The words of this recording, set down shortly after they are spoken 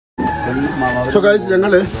So guys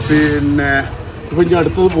ഞങ്ങൾ പിന്നെ ഇപ്പോൾ ഇനി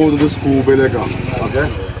അടുത്തത് പോകുന്നത് സ്കൂബയിലേക്കാണ്. ഓക്കെ,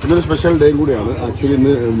 ഇന്നൊരു സ്പെഷ്യൽ ഡേയും കൂടിയാണ്. ആക്ച്വലി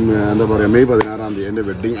ഇന്ന് എന്താ പറയുക മെയ് 16-ാം തീയതി എൻ്റെ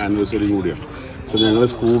വെഡ്ഡിങ് ആനിവേഴ്സറിയും കൂടിയാണ്. സോ ഞങ്ങൾ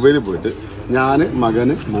സ്കൂബയിൽ പോയിട്ട് ഞാൻ,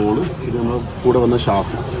 മകന്, മോള്, പിന്നെ നമ്മൾ കൂടെ വന്ന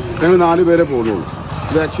ഷാഫി, ഞങ്ങൾ 4 പേരെ പോകുന്നുള്ളൂ.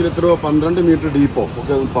 ഇത് ആക്ച്വലി എത്രയോ 12 മീറ്റർ ഡീപ്പോ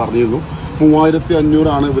ഒക്കെ പറഞ്ഞിരുന്നു.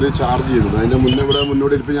 3500 ഇവർ ചാർജ് ചെയ്തത്. അതിൻ്റെ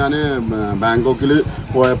മുന്നോട്ട് ഇപ്പോൾ ഞാൻ ബാങ്കോക്കിൽ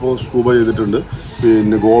പോയപ്പോൾ സ്കൂബ ചെയ്തിട്ടുണ്ട്.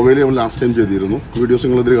 പിന്നെ ഗോവയിൽ നമ്മൾ ലാസ്റ്റ് ടൈം ചെയ്തിരുന്നു. വീഡിയോസ്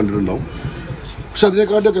നിങ്ങളിതിൽ കണ്ടിട്ടുണ്ടാവും. പക്ഷെ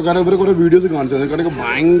അതിനെക്കാട്ടൊക്കെ കാരണം ഇവർ കുറേ വീഡിയോസ് കാണിച്ചു, അതിനെക്കാട്ടൊക്കെ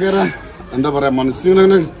ഭയങ്കര എന്താ പറയുക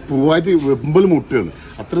മനസ്സിങ്ങനെ പൂവായിട്ട് വെമ്പൽ മുട്ടുകയാണ്.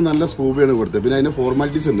 അത്ര നല്ല സ്കൂബയാണ് കൊടുത്തത്. പിന്നെ അതിൻ്റെ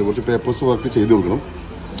ഫോർമാലിറ്റീസ് ഉണ്ട്, കുറച്ച് പേപ്പേഴ്സ് വർക്ക് ചെയ്ത് കൊടുക്കണം.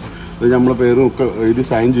 അത് നമ്മളെ പേരും ഒക്കെ എഴുതി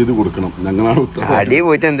സൈൻ ചെയ്ത് കൊടുക്കണം. ഞങ്ങളാണ് ഉത്തരവാദിത്തം.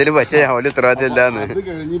 അത്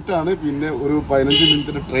കഴിഞ്ഞിട്ടാണ് പിന്നെ ഒരു 15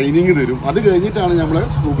 മിനിറ്റിന്റെ ട്രെയിനിങ് തരും. അത് കഴിഞ്ഞിട്ടാണ് നമ്മളെ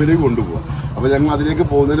സ്കൂബയിലേക്ക് കൊണ്ടുപോകുക. അപ്പോൾ ഞങ്ങൾ അതിലേക്ക്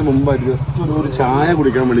പോകുന്നതിന് മുമ്പായിട്ട് ജസ്റ്റ് ഒരു ചായ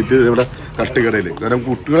കുടിക്കാൻ വേണ്ടിയിട്ട് ഇവിടെ തട്ടുകടയിൽ, കാരണം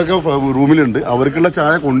കുട്ടികളൊക്കെ റൂമിലുണ്ട്, അവർക്കുള്ള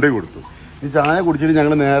ചായ കൊണ്ടുപോയി കൊടുത്തു. ഈ ചായ കുടിച്ചിട്ട്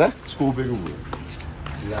ഞങ്ങൾ നേരെ സ്കൂബയിലേക്ക് പോകും.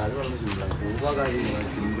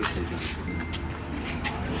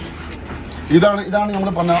 ഇതാണ് നമ്മൾ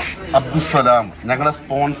പറഞ്ഞ അബ്ദുസലാം, ഞങ്ങളുടെ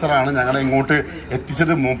സ്പോൺസറാണ്. ഞങ്ങളെ ഇങ്ങോട്ട്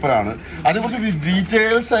എത്തിച്ചത് മൂപ്പരാണ്. അതിനെക്കുറിച്ച്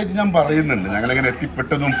ഡീറ്റെയിൽസ് ആയിട്ട് ഞാൻ പറയുന്നുണ്ട്, ഞങ്ങളെങ്ങനെ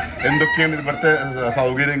എത്തിപ്പെട്ടതും എന്തൊക്കെയാണ് ഇവിടുത്തെ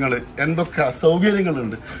സൗകര്യങ്ങൾ, എന്തൊക്കെ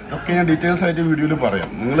സൗകര്യങ്ങളുണ്ട് ഒക്കെ ഞാൻ ഡീറ്റെയിൽസ് ആയിട്ട് വീഡിയോയിൽ പറയാം.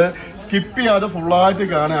 നിങ്ങൾ സ്കിപ്പ് ചെയ്യാതെ ഫുള്ളായിട്ട്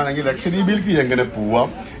കാണുകയാണെങ്കിൽ ലക്ഷദ്വീപിലേക്ക് എങ്ങനെ പോവാം,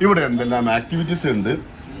 ഇവിടെ എന്തെല്ലാം ആക്ടിവിറ്റീസ് ഉണ്ട്,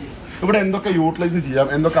 ഇവിടെ എന്തൊക്കെ യൂട്ടിലൈസ് ചെയ്യാം,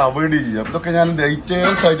 എന്തൊക്കെ അവോയ്ഡ് ചെയ്യാം, ഇതൊക്കെ ഞാൻ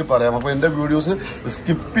ഡീറ്റെയിൽസ് ആയിട്ട് പറയാം. അപ്പോൾ എൻ്റെ വീഡിയോസ്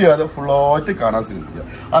സ്കിപ്പ് ചെയ്യാതെ ഫുള്ളായിട്ട് കാണാൻ ശ്രമിക്കുക.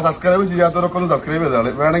 ആ സബ്സ്ക്രൈബ് ചെയ്യാത്തവരൊക്കെ ഒന്ന് സബ്സ്ക്രൈബ് ചെയ്താൽ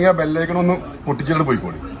വേണമെങ്കിൽ ആ ബെല്ലൈക്കണൊന്ന് പൊട്ടിച്ചിട്ട്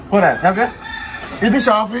പോയിക്കോളി. പോരാ ഓക്കെ. ഇത്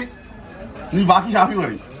ഷാഫി, നീ ബാക്കി ഷാഫി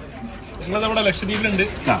പറയും. നിങ്ങളവിടെ ലക്ഷദ്വീപിലുണ്ട്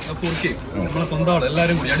നമ്മളെ സ്വന്തം ആള്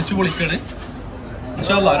എല്ലാവരും കൂടി അടിച്ചു പൊളിക്കാണ്.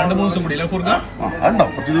 2-3 ദിവസം കൂടി ഉണ്ടോ?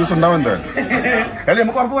 കുറച്ച് ദിവസം ഉണ്ടാവും എന്തായാലും. അല്ലെ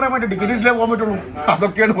നമുക്ക് ഉറപ്പ് പറയാൻ പറ്റും, ടിക്കറ്റ് ഇട്ടില്ലേ പോകാൻ പറ്റുള്ളൂ.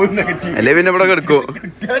 അതൊക്കെയാണ് ഒരു നെഗറ്റീവ്.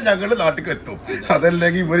 കിട്ടിയാൽ ഞങ്ങള് നാട്ടിൽ എത്തും,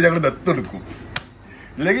 അതല്ലെങ്കിൽ ഇവര് ഞങ്ങൾ ദത്തെടുക്കും,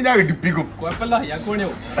 ഇല്ലെങ്കിൽ ഞാൻ ഇടിപ്പിക്കും.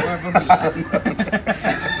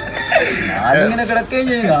 ഞാനിങ്ങനെ കിടക്കുകയും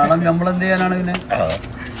ചെയ്യും. കാരണം നമ്മളെന്ത് ചെയ്യാനാണ് പിന്നെ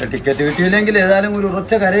ടിക്കറ്റ് കിട്ടിയില്ലെങ്കിൽ ഏതായാലും ഒരു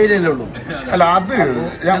ഉറച്ച കരയിലല്ലേ ഉള്ളൂ. അല്ല അത്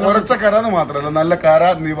ഞാൻ ഉറച്ച കരാന്ന് മാത്രമല്ല, നല്ല കര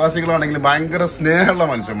നിവാസികളാണെങ്കിൽ ഭയങ്കര സ്നേഹമുള്ള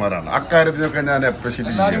മനുഷ്യന്മാരാണ്. അക്കാര്യത്തിനൊക്കെ ഞാൻ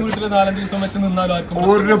അപ്രീഷിയേറ്റ് ചെയ്യും.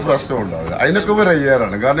 ഒരു പ്രശ്നം ഉണ്ടാവില്ല, അതിനൊക്കെ ഇവർ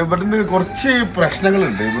തയ്യാറാണ്. കാരണം ഇവിടുന്ന് കുറച്ച്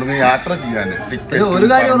പ്രശ്നങ്ങളുണ്ട് ഇവിടുന്ന് യാത്ര ചെയ്യാൻ. ഒരു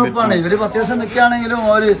കാര്യം ഉറപ്പാണ്, ഇവര് 10 ദിവസം നിൽക്കുകയാണെങ്കിലും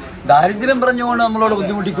ഒരു ദാരിദ്ര്യം പറഞ്ഞുകൊണ്ട് നമ്മളോട്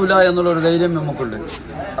ബുദ്ധിമുട്ടിക്കൂല എന്നുള്ളൊരു ധൈര്യം നമുക്കുണ്ട്.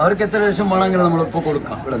 അവർക്ക് എത്ര ലക്ഷം വേണമെങ്കിലും നമ്മളിപ്പോ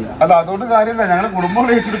കൊടുക്കാം. അല്ല അതുകൊണ്ട് കാര്യമില്ല, ഞങ്ങളുടെ കുടുംബം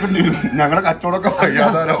ഏറ്റെടുക്കേണ്ടി വരും. ഞങ്ങളുടെ കച്ചവടമൊക്കെ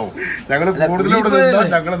വയ്യാതാരാവും. ഞങ്ങള് കൂടുതലിവിടെ നിന്നാൽ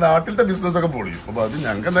ഞങ്ങളുടെ നാട്ടിലത്തെ ബിസിനസ് ഒക്കെ പൊളിയും. അപ്പൊ അത്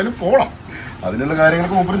ഞങ്ങൾക്ക് എന്തായാലും പോകണം. അതിനുള്ള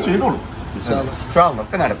കാര്യങ്ങളൊക്കെ മുമ്പ് ചെയ്തോളൂ.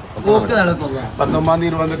 ഒക്കെ നടക്കും. 19-ാം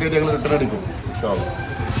തീയതി 20-ാം തീയതി ഞങ്ങൾ റിട്ടേൺ അടിക്കും.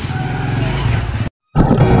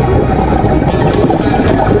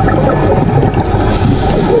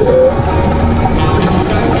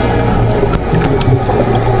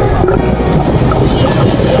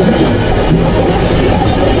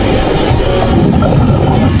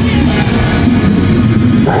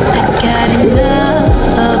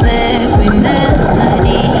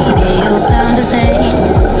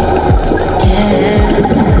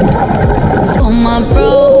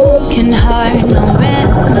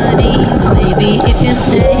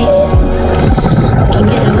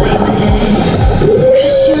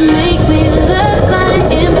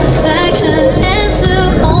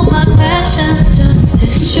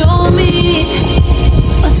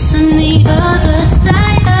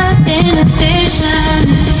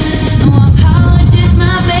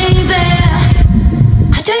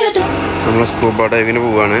 നമ്മൾ സ്കൂബ ഡൈവിന്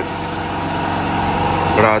പോവാണ്.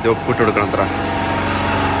 ഇവിടെ ആദ്യം ഒപ്പിട്ട് കൊടുക്കണം. അത്ര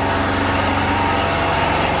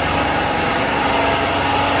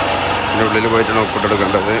ഇതിൻ്റെ ഉള്ളിൽ പോയിട്ടാണ് ഒപ്പിട്ട്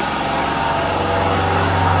എടുക്കേണ്ടത്.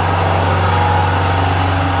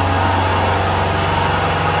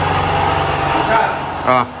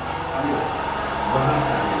 ആ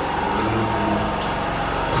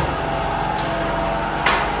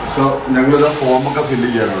സോ ഞങ്ങളിത് ഫോമൊക്കെ ഫില്ല്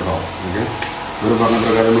ചെയ്യണം കേട്ടോ. ഓക്കെ, ഇവർ പറഞ്ഞ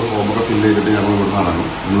പ്രകാരം ഫോമൊക്കെ ഫില്ല് ചെയ്തിട്ട് ഞങ്ങൾ ഇവിടെ നടക്കും.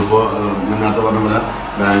 നമ്മളിപ്പോൾ നേരത്തെ പറഞ്ഞ പോലെ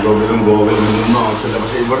ബാങ്കോക്കിലും ഗോവയിലും ഒന്നും ആവശ്യമില്ല.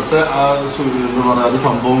 പക്ഷേ ഇവിടുത്തെ ആ എന്ന് പറയുന്നത്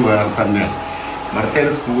സംഭവം വേറെ തന്നെയാണ്. മറ്റേ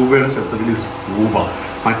സ്കൂബയുടെ ശബ്ദത്തിൽ സ്കൂബ,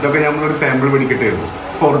 മറ്റൊക്കെ നമ്മളൊരു സാമ്പിൾ പിടിക്കട്ടായിരുന്നു.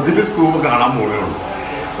 ഒറിജിനൽ സ്കൂബ് കാണാൻ പോകുന്നുള്ളൂ.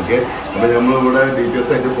 ഓക്കെ, അപ്പോൾ നമ്മളിവിടെ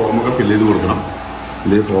ഡീറ്റെയിൽസ് ആയിട്ട് ഫോമൊക്കെ ഫില്ല് ചെയ്ത് കൊടുക്കണം.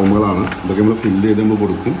 ഇതേ ഫോമുകളാണ്, ഇതൊക്കെ നമ്മൾ ഫില്ല് ചെയ്ത് നമ്മൾ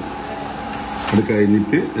കൊടുക്കും. അത്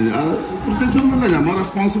കഴിഞ്ഞിട്ട് പ്രത്യേകിച്ചൊന്നുമില്ല, നമ്മുടെ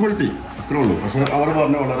റെസ്പോൺസിബിലിറ്റി അത്രേ ഉള്ളൂ. പക്ഷേ അവർ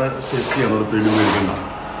പറഞ്ഞ വളരെ സേഫ്റ്റിയാണ്, അവർ പേടി മേടിക്കണ്ട.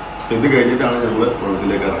 ഇത് കഴിഞ്ഞിട്ടാണ് നമ്മൾ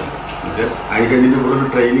വെള്ളത്തിലേക്ക് ഇറങ്ങുന്നത്. ഓക്കെ, അത് കഴിഞ്ഞിട്ട് ഇവിടെ ഒരു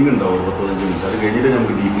ട്രെയിനിങ് ഉണ്ടാവും 35 മിനിറ്റ്. അത് കഴിഞ്ഞിട്ട്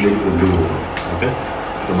നമുക്ക് ഡീപ്പിലേക്ക് കൊണ്ടുപോകും. ഓക്കെ,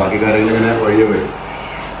 അപ്പോൾ ബാക്കി കാര്യങ്ങൾ ഇങ്ങനെ വഴിയെ വരും.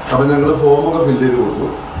 അപ്പോൾ ഞങ്ങൾ ഫോമൊക്കെ ഫില്ല് ചെയ്ത്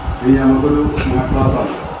കൊടുക്കും. ഇനി നമുക്കൊരു സ്മാർട്ട്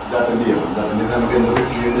ക്ലാസ്സാണ് ഇത് അറ്റൻഡ്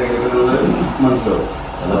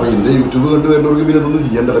യൂട്യൂബ് കണ്ടു വരുന്നവർക്ക് പിന്നെ ഇതൊന്നും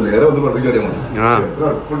ചെയ്യണ്ടല്ലോ, നേരെ ഒന്ന് പറഞ്ഞു കാര്യം മതി. എത്ര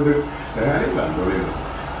അടുപ്പുണ്ട്.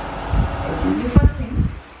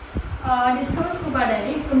 Discover scuba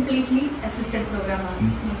diving completely assisted പ്രോഗ്രാമാണ്.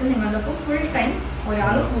 എന്നുവെച്ചാൽ നിങ്ങളുടെ ഒപ്പം ഫുൾ ടൈം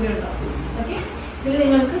ഒരാൾ കൂടെ ഉണ്ടാവും. ഓക്കെ, ഇതിൽ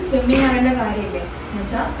നിങ്ങൾക്ക് സ്വിമ്മിങ് അറിയേണ്ട കാര്യമില്ല.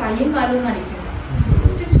 എന്നുവെച്ചാൽ കൈയും കാലും ഒന്നും അടിക്കില്ല,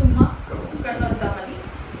 ജസ്റ്റ് ചുമ്മാ കിടന്നെടുത്താൽ മതി.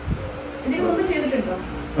 ഇതിന് മുമ്പ് ചെയ്തിട്ടുണ്ടോ?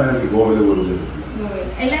 തായ്ലാൻഡിൽ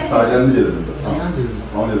ചെയ്തിട്ടുണ്ട്.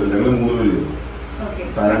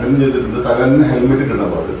 തായ്ലാൻഡിന് ഹെൽമെറ്റ് ഇട്ടിട്ടാണ്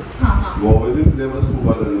പാട്. ഗോവയിൽ ഇതേപോലെ സ്കൂബ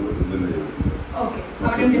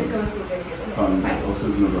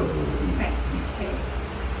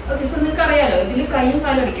നിങ്ങൾക്ക് അറിയാലോ, ഇതിൽ കൈയും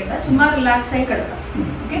കാലും അടിക്കണ്ട, ചുമ്മാ റിലാക്സ് ആയി കിടക്കാം.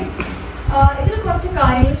 ഓക്കെ, ഇതിൽ കുറച്ച്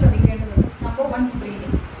കാര്യങ്ങൾ ശ്രദ്ധിക്കേണ്ടതുണ്ട്. Number 1,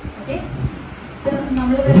 breathing. ഓക്കെ,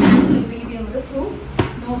 നമ്മളിവിടെ ബ്രീത് ചെയ്യുന്നത് ത്രൂ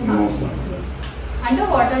നോസ്. അണ്ടർ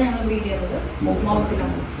വാട്ടർ ഞങ്ങൾ ബ്രീത് ചെയ്യുന്നത്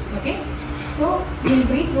മൗത്തിലാണ്. Okay, so will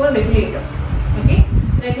breath through A regulator. Okay,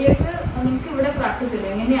 regulator നിങ്ങൾക്ക് ഇവിടെ പ്രാക്ടീസ്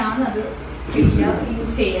ചെയ്യും എങ്ങനെയാണ് അത്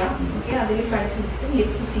യൂസ് ചെയ്യാം. ഓക്കെ, അതിൽ കടിച്ചു വെച്ചിട്ട്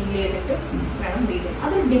ലിപ്സ് സീൽ ചെയ്തിട്ട് വേണം ബ്രീത് ചെയ്യാൻ.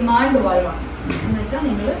 അതൊരു ഡിമാൻഡ് വാൾവാണ്. എന്ന് വെച്ചാൽ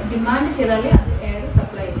നിങ്ങൾ ഡിമാൻഡ് ചെയ്താലേ അത് എയർ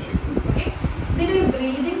സപ്ലൈ ചെയ്യും. ഓക്കെ, ഇതിൻ്റെ ഒരു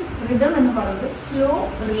ബ്രീതിങ് റിതം എന്ന് പറയുന്നത് സ്ലോ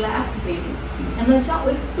റിലാക്സ്ഡ് ബ്രീതിങ്. എന്ന് വെച്ചാൽ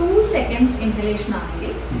ഒരു 2 seconds ഇൻഹലേഷൻ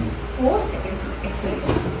ആണെങ്കിൽ 4 seconds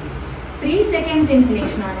എക്സലേഷൻ, 3 seconds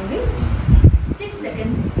ഇൻഹലേഷൻ ആണെങ്കിൽ 6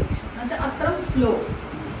 seconds എക്സലേഷൻ. എന്ന് വെച്ചാൽ അത്ര സ്ലോ,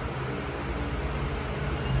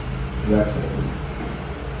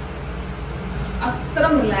 അത്ര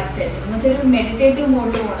റിലാക്സ്ഡ് ആയിരിക്കും. എന്ന് വെച്ചാൽ ഒരു മെഡിറ്റേറ്റീവ്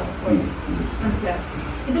മോഡിൽ പോകണം. മനസ്സിലാവും.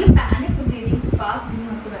 ഇതിൽ പാനിക് ബ്രീതിങ്, ഫാസ്റ്റ് ബ്രീതിങ്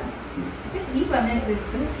നമുക്ക് വേണം. ഈ പറഞ്ഞ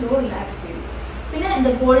വിധത്തിൽ സ്ലോ റിലാക്സ് ബ്രീതിങ്. പിന്നെ the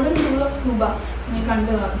golden rule of scuba നിങ്ങൾ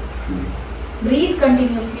കണ്ടു കാണും. Breath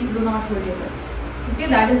continuously, do not hold your breath. Okay,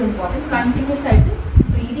 that is important. Continuous ആയിട്ട്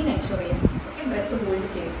ബ്രീതിങ് എൻഷുർ ചെയ്യാം. ഓക്കെ, ബ്രെത്ത് ഹോൾഡ്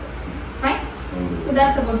ചെയ്യരുത്. Fine. So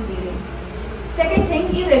that's about breathing. Second thing,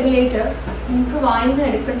 ഈ regulator നിങ്ങൾക്ക് വായിൽ നിന്ന്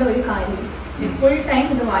എടുക്കേണ്ട ഒരു കാര്യം. ഫുൾ ടൈം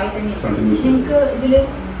ഇത് വായി തന്നെ. നിങ്ങൾക്ക് ഇതിൽ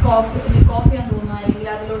കോഫിയാൻ തോന്നുക, അല്ലെങ്കിൽ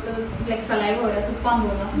അതിലോട്ട് ലൈക് സലൈവ വരെ തുപ്പാൻ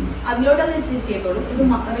തോന്നുക, അതിലോട്ടൊന്ന് ചെയ്തോളൂ. ഇത്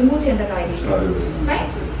റിമൂവ് ചെയ്യേണ്ട കാര്യമില്ല.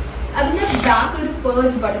 അതിന്റെ ബാക്ക് ഒരു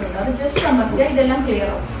പേർജ് ബട്ടൺ ഉണ്ട്, അത് ജസ്റ്റ് അമർത്തിയാൽ ഇതെല്ലാം ക്ലിയർ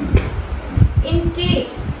ആവും. ഇൻ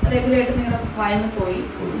കേസ് റെഗുലേറ്റർ നിങ്ങളുടെ വായിൽ നിന്ന് പോയി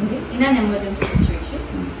in an emergency situation,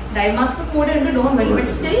 dive mask കൂടെ ഉണ്ട്, ഡോണ്ട് വരി.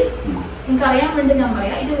 ബട്ട് സ്റ്റിൽ നിങ്ങൾക്ക് അറിയാൻ വേണ്ടി ഞാൻ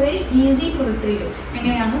പറയാം, it is very easy to retrieve it.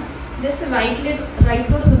 എങ്ങനെയാണ്? ജസ്റ്റ്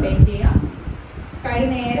റൈറ്റിലോട്ട് ഒന്ന് ബെൻഡ് ചെയ്യുക, കൈ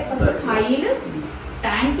നേരെ ഫസ്റ്റ് കയ്യിൽ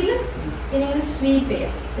ടാങ്കിൽ പിന്നെ ഇങ്ങനെ സ്വീപ്പ്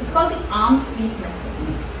ചെയ്യാം. It's called the am sweep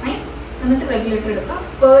method. എന്നിട്ട് റെഗുലേറ്റർ എടുക്കുക,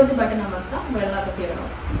 പേർജ് ബട്ടൺ അമർത്താം, വെള്ളമൊക്കെ ക്ലിയർ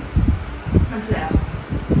ആവും. മനസ്സിലായോ?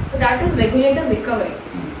 So that is regulator recovery.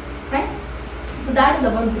 So that is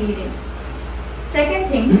about breathing. Second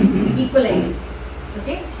thing, equalising.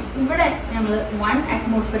 Okay, ഇവിടെ ഞങ്ങൾ 1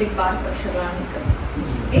 atmospheric bar പ്രഷറിലാണ് നിൽക്കുന്നത്.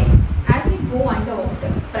 Okay, as you go under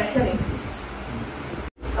water pressure increases.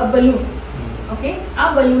 A balloon. Okay, ആ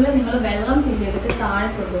ബലൂണിൽ നിങ്ങൾ വെള്ളം ഫിൽ ചെയ്തിട്ട് താഴെ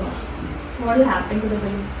കൊണ്ടുപോകാം. What will happen to the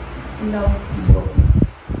balloon? ഉണ്ടാവും.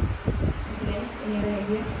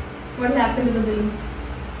 What will happen to the balloon?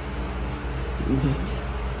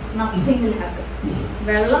 Nothing will happen.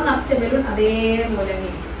 വെള്ളം നിറച്ച ബലൂൺ അതേപോലെ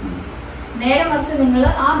നേരെ മറിച്ച് നിങ്ങൾ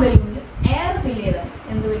ആ ബലൂണിൽ എയർ ഫിൽ ചെയ്താൽ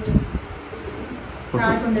എന്ത് പറ്റും?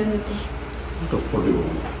 താഴ്കൊണ്ടെന്ന് പറ്റും.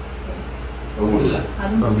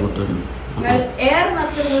 എയർ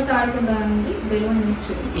നിറച്ച് നിങ്ങൾ താഴ്കൊണ്ടാണെങ്കിൽ ബലൂൺ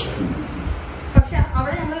ചുറ്റും. പക്ഷെ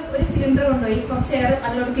അവിടെ ഞങ്ങൾ ഒരു സിലിണ്ടർ കൊണ്ടുപോയി കുറച്ച് എയർ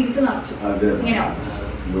അതിലോട്ട് തിരിച്ചു നിറച്ചു. ഇങ്ങനെയാവും.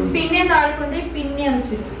 പിന്നെ താഴ്കൊണ്ട് പിന്നെ അത്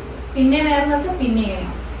ചുറ്റും, പിന്നെ വേറെ വെച്ചാൽ പിന്നെ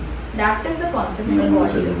എങ്ങനെയാണ്. That is the concept. നിങ്ങൾ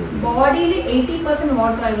ബോഡിയിൽ 80%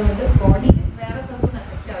 വാട്ടർ ആയതുകൊണ്ട് ബോഡിയിൽ വേറെ സ്ഥലത്തൊന്നും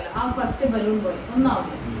എഫക്റ്റ് ആവില്ല. ആ ഫസ്റ്റ് ബലൂൺ പോലെ ഒന്നും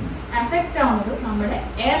ആവില്ല. എഫക്റ്റ് ആവുന്നത് നമ്മുടെ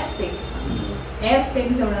എയർ സ്പേസസ് ആണ്. എയർ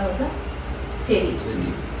സ്പേസസ് എവിടെയാണെന്ന് വെച്ചാൽ ചെവി,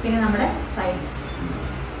 പിന്നെ നമ്മുടെ സൈഡ്സ്.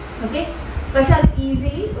 ഓക്കെ, പക്ഷെ അത്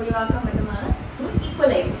ഈസിലി ഒഴിവാക്കാൻ പറ്റുന്നതാണ് ത്രൂ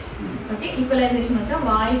ഈക്വലൈസേഷൻ. ഓക്കെ, ഈക്വലൈസേഷൻ എന്ന് വെച്ചാൽ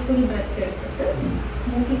വായിക്കൂടി ബ്രെത്ത് എടുത്തിട്ട്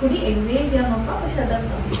മൂക്കിക്കൂടി എക്സേൽ ചെയ്യാൻ നോക്കാം, പക്ഷെ അത്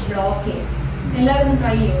ബ്ലോക്ക് ചെയ്യും. എല്ലാവരും ഒന്ന്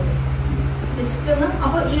ട്രൈ ചെയ്യുള്ളൂ. ജസ്റ്റ് ഒന്ന്,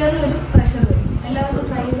 അപ്പോൾ ഇയറിൽ ഒരു പ്രഷർ വരും. എല്ലാവരും ഒന്ന്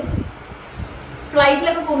ട്രൈ ചെയ്ത്,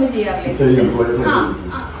 ഫ്ലൈറ്റിലൊക്കെ പോകുമ്പോൾ ചെയ്യാറില്ലേ?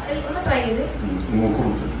 ഒന്ന് ട്രൈ ചെയ്ത്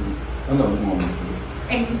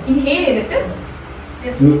ഇൻഹേൽ ചെയ്തിട്ട്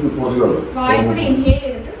വായിക്കൂടി ഇൻഹേൽ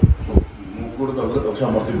ചെയ്തിട്ട്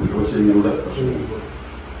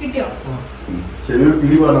കിട്ടിയോ?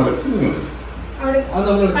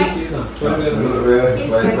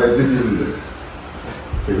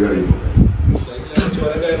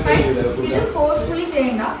 ഇത് ഫോഴ്സ്ഫുള്ളി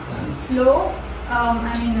ചെയ്യണ്ട, സ്ലോ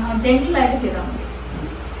ജെന്റിൽ ആയിട്ട് ചെയ്താൽ മതി.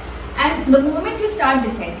 And the moment you start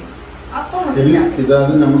deciding, അപ്പോൾ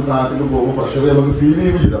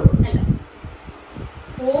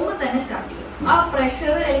പോകുമ്പോൾ തന്നെ സ്റ്റാർട്ട് ചെയ്യും. ആ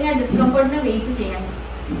പ്രഷർ അല്ലെങ്കിൽ ആ ഡിസ്കംഫർട്ടിനെ വെയിറ്റ് ചെയ്യാൻ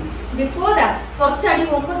ബിഫോർ ദാറ്റ് കുറച്ചടി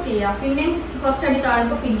പോകുമ്പോൾ ചെയ്യാം, പിന്നെ കുറച്ചടി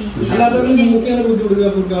താഴുമ്പോൾ പിന്നെയും ചെയ്യാം.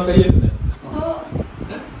 സോ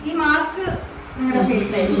ഈ മാസ്ക് നിങ്ങളുടെ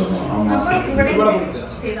ഫേസിലായിരിക്കും, അപ്പൊ ഇവിടെ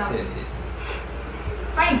ചെയ്താൽ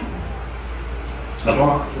ഫൈൻ.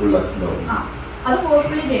 അത്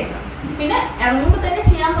ഫോഴ്സ്ഫുള്ളി ചെയ്യണം. പിന്നെ ഇറങ്ങുമ്പോൾ തന്നെ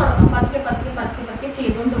ചെയ്യാൻ തുടങ്ങാം, പതുക്കെ പതുക്കെ പതുക്കെ പതുക്കെ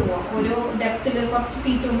ചെയ്തുകൊണ്ട് പോവാം. ഓരോ ഡെപ്തിൽ കുറച്ച്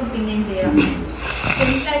ഫീറ്റ് പോകുമ്പോൾ പിന്നെയും ചെയ്യാം,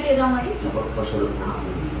 സിമ്പിളായിട്ട് ചെയ്താൽ മതി.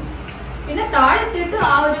 പിന്നെ താഴെത്തിയിട്ട്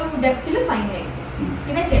ആ ഒരു ഡെപ്തിൽ ഫൈൻ ആയിരിക്കും.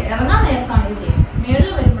 പിന്നെ ഇറങ്ങാൻ നേരത്താണ് ഇത് ചെയ്യുന്നത്,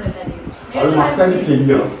 മേളിൽ വരുമ്പോഴല്ല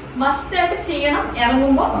ചെയ്യുന്നത്. മസ്റ്റായിട്ട് ചെയ്യണം.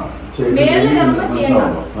 ഇറങ്ങുമ്പോ മേളിൽ ഇറങ്ങുമ്പോൾ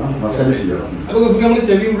ചെയ്യണം.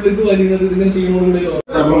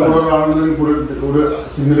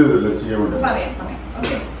 പറയാം.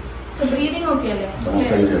 ഓക്കെ, സോ ബ്രീതിങ് ഓക്കെ അല്ലേ?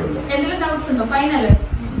 എന്തെങ്കിലും ഡൗട്ട്സ് ഉണ്ടോ? ഫൈൻ അല്ലേ?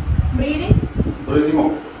 Breathing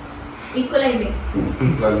equalising.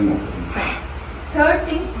 Third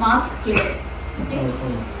thing, mask clear.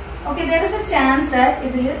 Okay, there is a chance that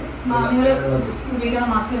ഇതിൽ നിങ്ങൾ ഉപയോഗിക്കുന്ന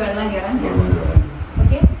മാസ്കിൽ വെള്ളം കയറാൻ ചാൻസ് ഉണ്ട്.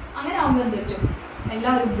 ഓക്കെ, അങ്ങനെ ആകുമ്പോൾ എന്ത് പറ്റും?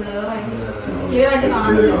 എല്ലാം ഒരു ബ്ലർ ആയിട്ട് ക്ലിയർ ആയിട്ട്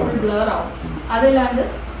കാണാൻ പറ്റും, ബ്ലർ ആവും. അതല്ലാണ്ട്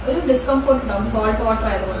ഒരു ഡിസ്കംഫോർട്ട് ഉണ്ടാവും, സോൾട്ട് വാട്ടർ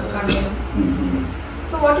ആയതുകൊണ്ട് കണ്ണിനും.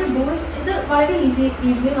 So what you do is, ഇത് വളരെ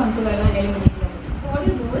ഈസിലി നമുക്ക് വെള്ളം എലിമിനേറ്റ് ചെയ്യാൻ പറ്റും. So what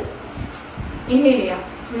you do is inhale ചെയ്യാം,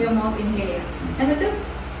 ത്രൂ യുവർ മൗത്ത് ഇൻഹേൽ ചെയ്യാം. എന്നിട്ട്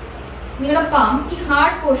നിങ്ങളുടെ പാം ഈ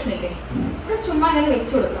ഹാർഡ് പോർഷൻ ഇല്ലേ ഇവിടെ ചുമ്മാ ഇങ്ങനെ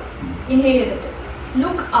വെച്ചു കൊടുക്കാം. ഇൻഹേൽ ചെയ്തിട്ട്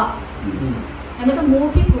ലുക്ക് അപ്പ്, എന്നിട്ട്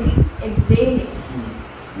മൂക്കിൽ കൂടി എക്സേൽ ചെയ്യും.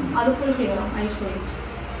 അത് ഫുൾ ക്ലിയർ ആവും. I show you.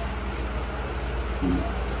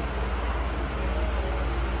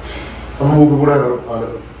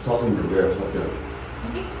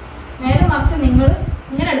 നേരെ മറിച്ച് നിങ്ങൾ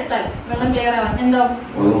ഇങ്ങനെ എടുത്താൽ വെള്ളം ക്ലിയർ ആവാൻ എന്താവും?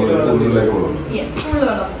 യെസ്, ഫുൾ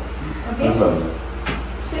വെള്ളം. ഓക്കെ,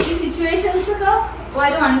 സോ ഈ സിറ്റുവേഷൻസ് ഒക്കെ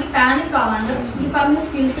വരുവാണെങ്കിൽ പാനിക് ആവാണ്ട് ഈ പറഞ്ഞ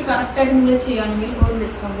സ്കിൽസ് കറക്റ്റായിട്ട് നിങ്ങൾ ചെയ്യുകയാണെങ്കിൽ ഒരു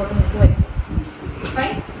ഡിസ്കംഫോർട്ട് നിങ്ങൾക്ക് വരും.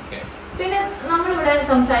 ഫൈൻ. പിന്നെ നമ്മളിവിടെ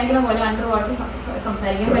സംസാരിക്കുന്ന പോലെ അണ്ടർ വാട്ടർ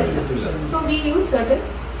സംസാരിക്കാൻ പറ്റില്ല. So we use certain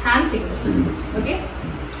hand signals. Okay,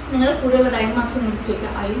 നിങ്ങൾ കൂടെയുള്ള ഡൈവ് മാസ്റ്റർ നിങ്ങൾക്ക്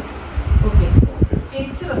ചോദിക്കാം, ഐ ഓക്കെ,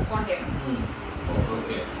 തിരിച്ച് റെസ്പോണ്ട് ചെയ്യണം.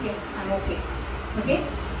 Yes, I M okay. Okay,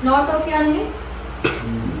 not okay ആണെങ്കിൽ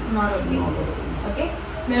നോട്ട് ഓക്കെ. ഓക്കെ,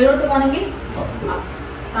 മേലോട്ട് പോകണമെങ്കിൽ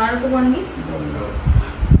താഴോട്ട് പോകണമെങ്കിൽ,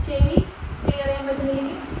 ചെവി ക്ലിയർ ചെയ്യാൻ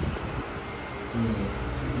പറ്റുന്നില്ലെങ്കിൽ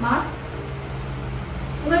മാസ്ക്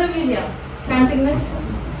ഒന്ന് റിവ്യൂ ചെയ്യാം. Hand signals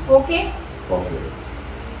okay,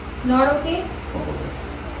 not okay,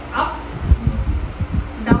 up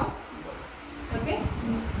down, okay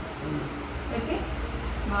okay,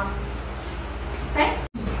 mask.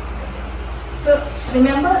 So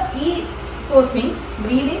remember ഈ 4 things: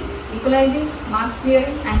 breathing, equalizing, mask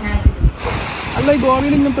clearing and hand signals. അല്ല, ഈ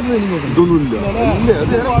ഗോവയിൽ ഇങ്ങനത്തെ ട്രെയിനിങ് ഇതൊന്നുമില്ല.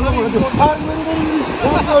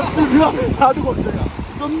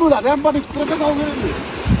 അതേ പറഞ്ഞ ഇത്രയൊക്കെ സൗകര്യമുണ്ട്.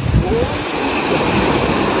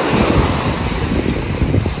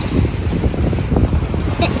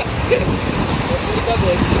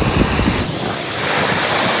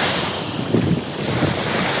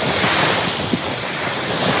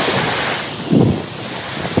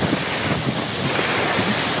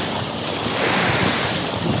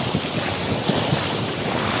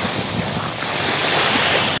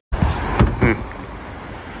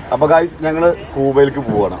 അപ്പോൾ ഗൈസ്, ഞങ്ങൾ സ്കൂബയിലേക്ക്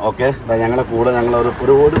പോവുകയാണ്. ഓക്കെ, ഞങ്ങളുടെ കൂടെ ഞങ്ങൾ ഒരു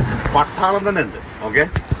പട്ടാളം തന്നെ ഉണ്ട്. ഓക്കെ,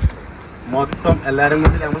 മൊത്തം എല്ലാവരും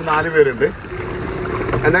കൂടി ഞങ്ങൾ 4 പേരുണ്ട്.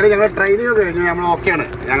 എന്നാലും ഞങ്ങൾ ട്രെയിനിങ് കഴിഞ്ഞു, നമ്മൾ ഓക്കെയാണ്.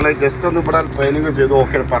 ഞങ്ങൾ ജസ്റ്റ് ഒന്ന് ഇവിടെ ട്രെയിനിങ് ചെയ്തു,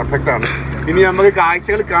 ഓക്കെ, പെർഫെക്റ്റ് ആണ്. ഇനി നമുക്ക്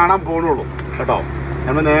കാഴ്ചകൾ കാണാൻ പോകണുള്ളൂ കേട്ടോ.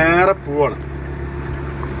 നമ്മൾ നേരെ പോവാണ്.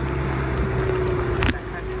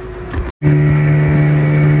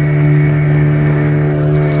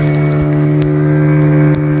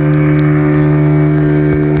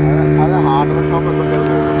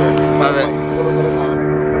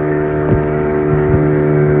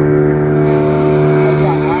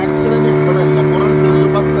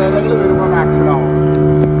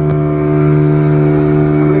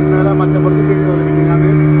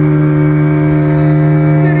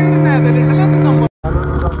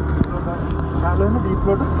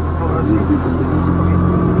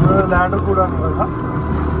 ലാൻഡർ കൂടാണ്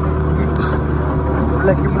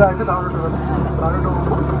എക്യുപ്ഡായിട്ട് താഴോട്ട് വരും. താഴോട്ട്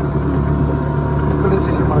പോകുമ്പോൾ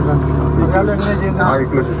ഈക്വലൈസേഷൻ മറക്കാൻ അയാൾ എങ്ങനെ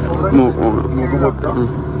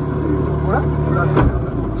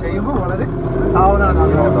ചെയ്യുമ്പോൾ വളരെ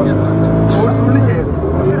സാവധാനം ഫോഴ്സ്ഫുള്ളി ചെയ്യരുത്.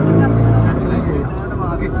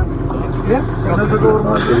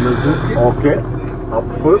 Okay,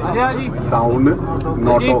 up down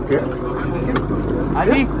not okay.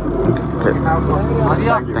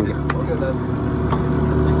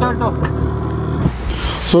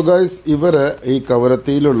 So guys, ഇവരെ ഈ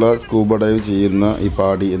കവരത്തിയിലുള്ള സ്കൂബ ഡൈവ് ചെയ്യുന്ന ഈ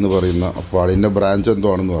പാടി എന്ന് പറയുന്ന പാടിൻ്റെ ബ്രാഞ്ച് എന്തോ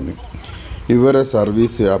ആണെന്ന് പറഞ്ഞു. ഇവരെ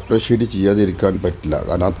സർവീസ് അപ്രിഷ്യേറ്റ് ചെയ്യാതിരിക്കാൻ പറ്റില്ല.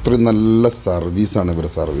 കാരണം അത്രയും നല്ല സർവീസാണ്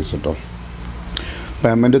ഇവരുടെ സർവീസ് കേട്ടോ.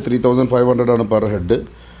 പേയ്മെൻറ്റ് 3500 ആണ് പെർ ഹെഡ്.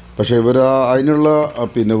 പക്ഷേ ഇവർ അതിനുള്ള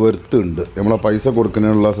വെർത്ത് ഉണ്ട്. നമ്മളെ പൈസ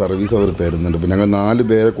കൊടുക്കുന്നതിനുള്ള സർവീസ് അവർ തരുന്നുണ്ട്. പിന്നെ ഞങ്ങൾ 4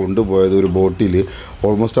 പേരെ കൊണ്ടുപോയത് ഒരു ബോട്ടിൽ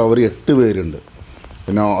ഓൾമോസ്റ്റ് അവർ 8 പേരുണ്ട്.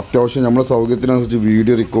 പിന്നെ അത്യാവശ്യം നമ്മളെ സൗകര്യത്തിനനുസരിച്ച്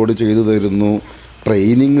വീഡിയോ റെക്കോർഡ് ചെയ്ത് തരുന്നു,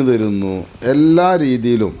 ട്രെയിനിങ് തരുന്നു, എല്ലാ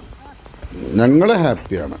രീതിയിലും ഞങ്ങൾ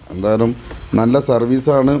ഹാപ്പിയാണ്. എന്തായാലും നല്ല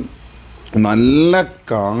സർവീസാണ്, നല്ല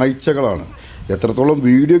കാഴ്ചകളാണ്. എത്രത്തോളം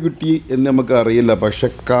വീഡിയോ കിട്ടി എന്ന് നമുക്ക് അറിയില്ല, പക്ഷെ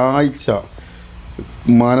കാഴ്ച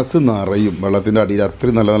മനസ്സ് നിറയും. വെള്ളത്തിൻ്റെ അടിയിൽ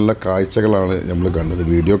അത്രയും നല്ല നല്ല കാഴ്ചകളാണ് നമ്മൾ കണ്ടത്.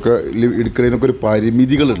 വീഡിയോ ഒക്കെ എടുക്കുന്നതിനൊക്കെ ഒരു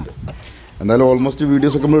പരിമിതികളുണ്ട്. എന്തായാലും ഓൾമോസ്റ്റ്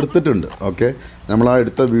വീഡിയോസൊക്കെ നമ്മൾ എടുത്തിട്ടുണ്ട്. ഓക്കെ, നമ്മൾ ആ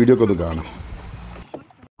എടുത്ത വീഡിയോ ഒക്കെ ഒന്ന് കാണാം.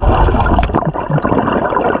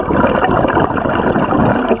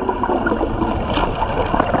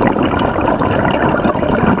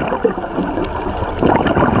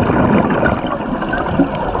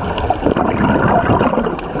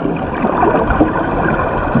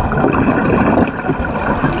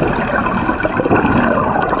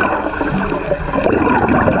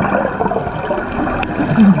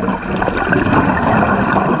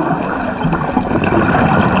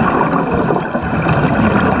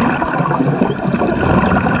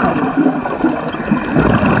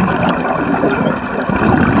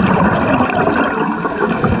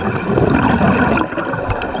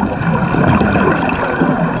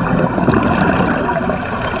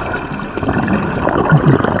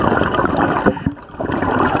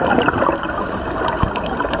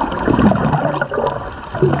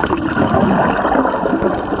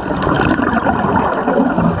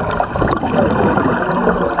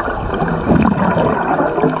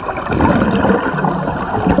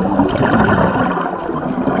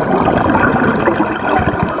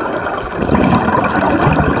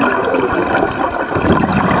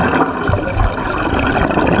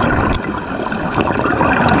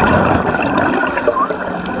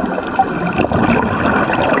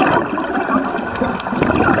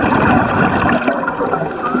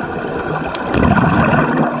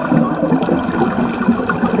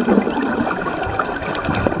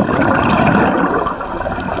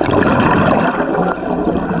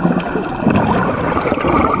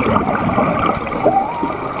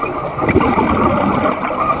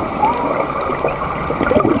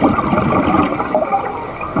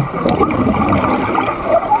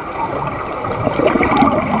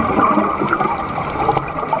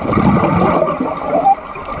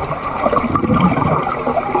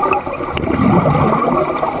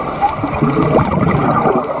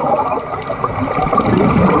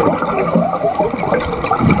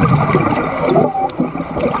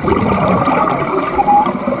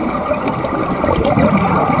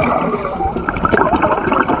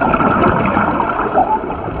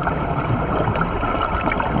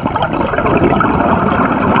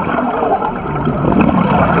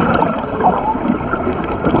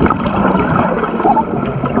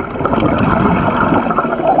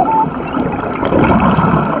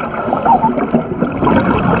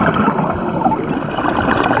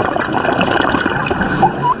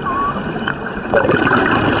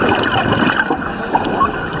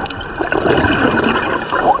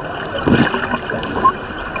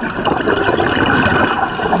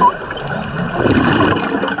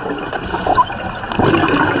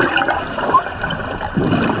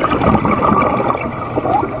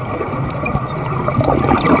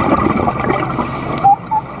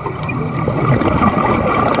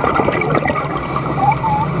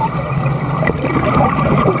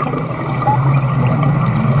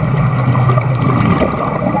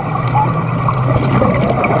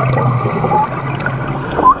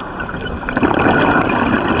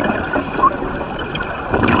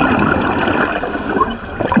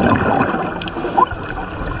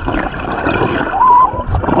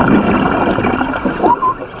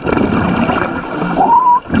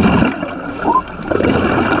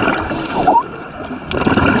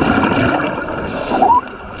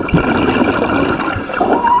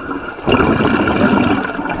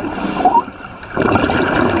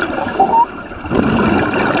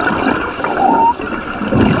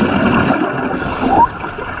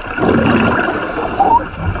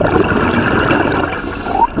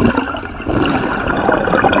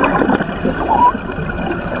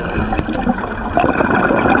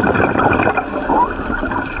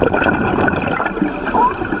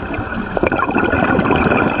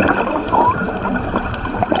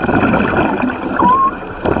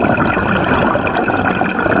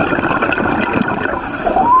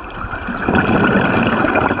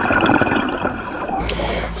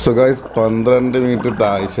 സോ ഗൈസ് 12 മിനിറ്റ്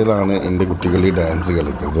താഴ്ചയിലാണ് എൻ്റെ കുട്ടികൾ ഈ ഡാൻസ്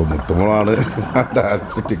കളിക്കുന്നത്. മുത്തുമ്പോഴാണ് ആ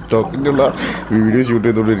ഡാൻസ് ടിക്ടോക്കിൻ്റെ ഉള്ള വീഡിയോ ഷൂട്ട്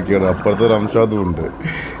ചെയ്തുകൊണ്ടിരിക്കുകയാണ്. അപ്പുറത്തെ ഒരു അംശാദും ഉണ്ട്.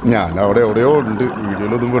 ഞാൻ അവിടെ എവിടെയോ ഉണ്ട്,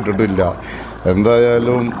 വീഡിയോയിലൊന്നും പെട്ടിട്ടില്ല.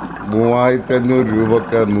 എന്തായാലും 3500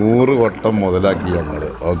 രൂപയൊക്കെ 100 വട്ടം മുതലാക്കി ഞങ്ങൾ.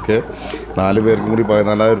 ഓക്കെ, 4 പേർക്കും കൂടി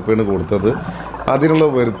 14,000 രൂപയാണ് കൊടുത്തത്. അതിനുള്ള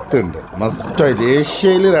വരുത്തുണ്ട്. മസ്റ്റായിട്ട്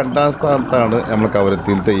ഏഷ്യയിൽ 2ാം സ്ഥാനത്താണ് നമ്മൾ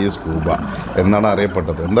കവരത്തിയിലത്തെ ഈ സ്കൂബ എന്നാണ്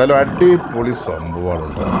അറിയപ്പെട്ടത്. എന്തായാലും അടിപൊളി സംഭവമാണ്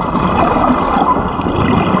ഉണ്ടായത്.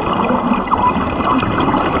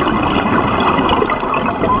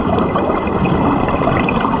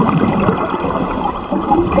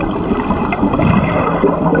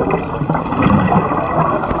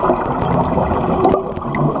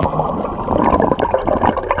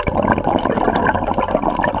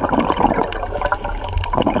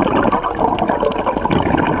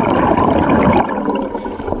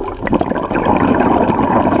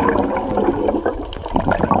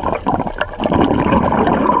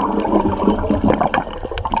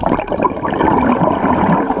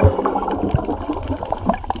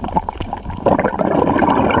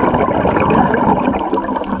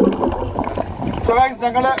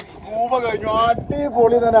 ഞങ്ങള് സ്കൂബ കഴിഞ്ഞു.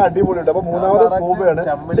 അടിപൊളി തന്നെ, അടിപൊളി ഉണ്ട്. അപ്പൊ 3ാമത് സ്കൂബയാണ്.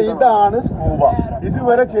 ഇതാണ് സ്കൂബ.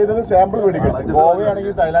 ഇതുവരെ ചെയ്തത് സാമ്പിൾ മേടിക്കണം,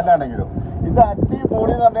 ഗോവയാണെങ്കിലും തായ്ലാൻഡ് ആണെങ്കിലും. ഇത്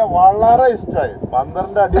അടിപൊളി എന്ന് പറഞ്ഞാൽ വളരെ ഇഷ്ടമായി.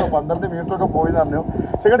 12 അടിയോ 12 മീറ്ററൊക്കെ പോയി പറഞ്ഞു.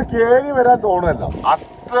 പക്ഷെ ഇങ്ങോട്ട് കയറി വരാൻ തോന്നുമല്ല,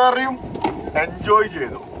 അത്രയും എൻജോയ്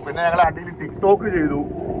ചെയ്തു. പിന്നെ ഞങ്ങൾ അടിയിൽ ടിക്ടോക്ക് ചെയ്തു,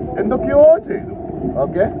 എന്തൊക്കെയോ ചെയ്തു.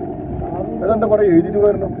 ഓക്കെ, അതെന്താ കുറെ എഴുതിട്ട്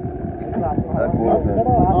വരണം.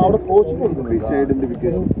 അവിടെ കോച്ചിങ് കൊടുക്കുന്നു,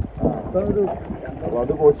 ഐഡന്റിഫിക്കേഷൻ. അപ്പൊ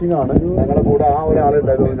അത് കോച്ചിങ് ആണ്. ഞങ്ങളുടെ കൂടെ ആ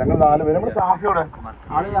ഒരാളുണ്ടായിരുന്നു. ഞങ്ങൾ 4 പേര്. നമ്മുടെ ഷാഫിയോടെ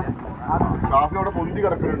പൊന്തി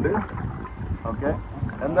കിടക്കുന്നുണ്ട്. ഓക്കെ,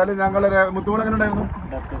 എന്തായാലും ഞങ്ങൾ മുത്തുമോൾ എങ്ങനെ ഉണ്ടായിരുന്നു?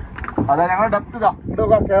 അതെ, ഞങ്ങൾ ഡെപ്ത് ഇതാ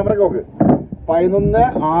ഇവിടെ ക്യാമറയ്ക്ക് നോക്ക്.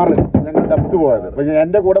 11:06 ഞങ്ങൾ ഡെപ്ത് പോയത്. അപ്പൊ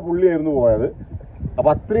എന്റെ കൂടെ പുള്ളിയായിരുന്നു പോയത്. അപ്പൊ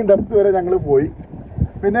അത്രയും ഡെപ്ത് വരെ ഞങ്ങൾ പോയി.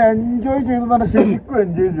 പിന്നെ എൻജോയ് ചെയ്തു തന്നെ, ശരിക്കും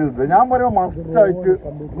എൻജോയ് ചെയ്തത്. ഞാൻ പറയുമ്പോൾ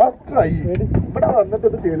മസ്റ്റ് ട്രൈ. ഇവിടെ വന്നിട്ട്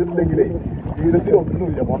ഇത് ചെയ്തിട്ടുണ്ടെങ്കിലേ ജീവിതത്തിൽ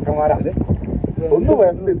ഒന്നുമില്ല. പൊട്ടന്മാരാണ് ഒന്ന്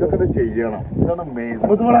വരണ്ട, ഇതൊക്കെ ചെയ്യണം. ഇതാണ് മെയിൻ.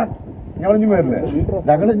 മുത്തുമോളെ ഞങ്ങളിഞ്ഞും വരില്ലേ?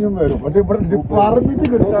 ഞങ്ങളിഞ്ഞും വരും. പക്ഷെ ഇവിടെ പറഞ്ഞിട്ട്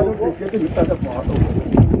കിട്ടാനും ടിക്കറ്റ് കിട്ടാത്ത പാടും.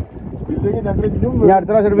 ഇല്ലെങ്കിൽ ഞങ്ങൾ ഇഞ്ഞും അടുത്ത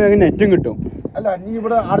പ്രാവശ്യം നെറ്റും കിട്ടും. അല്ല, ഇനി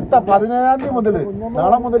ഇവിടെ അടുത്ത 17-ാം തീയതി മുതൽ,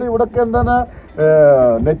 നാളെ മുതൽ ഇവിടൊക്കെ എന്താണ്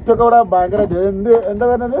നെറ്റൊക്കെ ഇവിടെ ഭയങ്കര എന്താ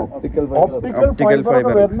വരുന്നത്, ഓപ്റ്റിക്കൽ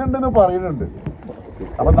ഫൈബർ വരുന്നുണ്ടെന്ന് പറയുന്നുണ്ട്.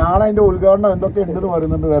 അപ്പൊ നാളെ അതിന്റെ ഉദ്ഘാടനം എന്തൊക്കെ ഉണ്ടെന്ന്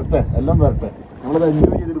പറയുന്നുണ്ട്. വരട്ടെ, എല്ലാം വരട്ടെ. നമ്മളത്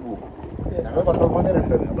എൻജോയ് ചെയ്തിട്ട് പോകും. ഞങ്ങൾ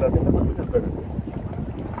 19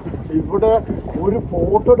 ഇവിടെ ഒരു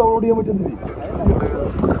ഫോട്ടോ ഡൗൺലോഡ് ചെയ്യാൻ പറ്റുന്നില്ല.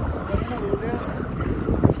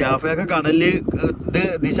 ഷാഫിയൊക്കെ കടലില്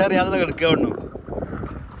ദിശ അറിയാതെ കിടക്കുകയാണോ?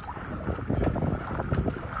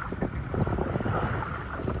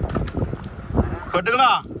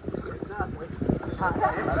 പെട്ടുകണോ?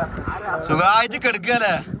 സുഖമായിട്ട്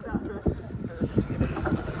കിടക്കല്ലേ?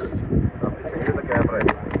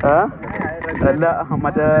 അല്ല,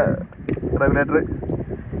 മറ്റേ റെഗുലേറ്റർ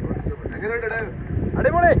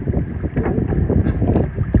അടിപൊളി.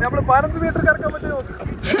 നമ്മള് 15 മീറ്റർ കറക്കാൻ പറ്റുമോ?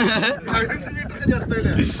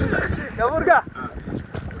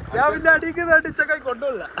 ഞാൻ പിന്നെ അടിക്കുന്ന അടിച്ചൊക്കെ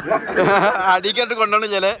കൊണ്ടുപോകില്ല. അടിക്കായിട്ട്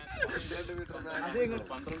കൊണ്ടോണില്ലേ?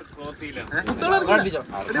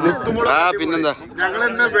 പിന്നെന്താ,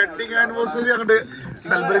 ഞങ്ങളിന്ന് വെഡിങ് ആനിവേഴ്സറി അങ്ങോട്ട്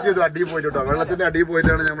സെലിബ്രേറ്റ് ചെയ്തു. അടിയിൽ പോയിട്ടോ, വെള്ളത്തിന്റെ അടിയിൽ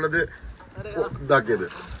പോയിട്ടാണ് നമ്മളിത് ഇതാക്കിയത്.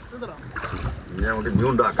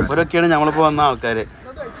 ഇവരൊക്കെയാണ് നമ്മളിപ്പോ വന്ന ആൾക്കാര്.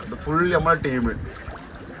 ഫുൾ നമ്മളെ ടീം.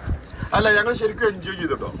 അല്ല, ഞങ്ങൾ ശരിക്കും എൻജോയ്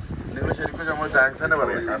ചെയ്തിട്ടോ. നിങ്ങൾ ശരിക്കും നമ്മൾ താങ്ക്സ് തന്നെ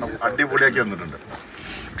പറയാം. കാരണം അടിപൊളിയാക്കി വന്നിട്ടുണ്ട്.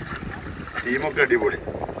 ടീമൊക്കെ അടിപൊളി.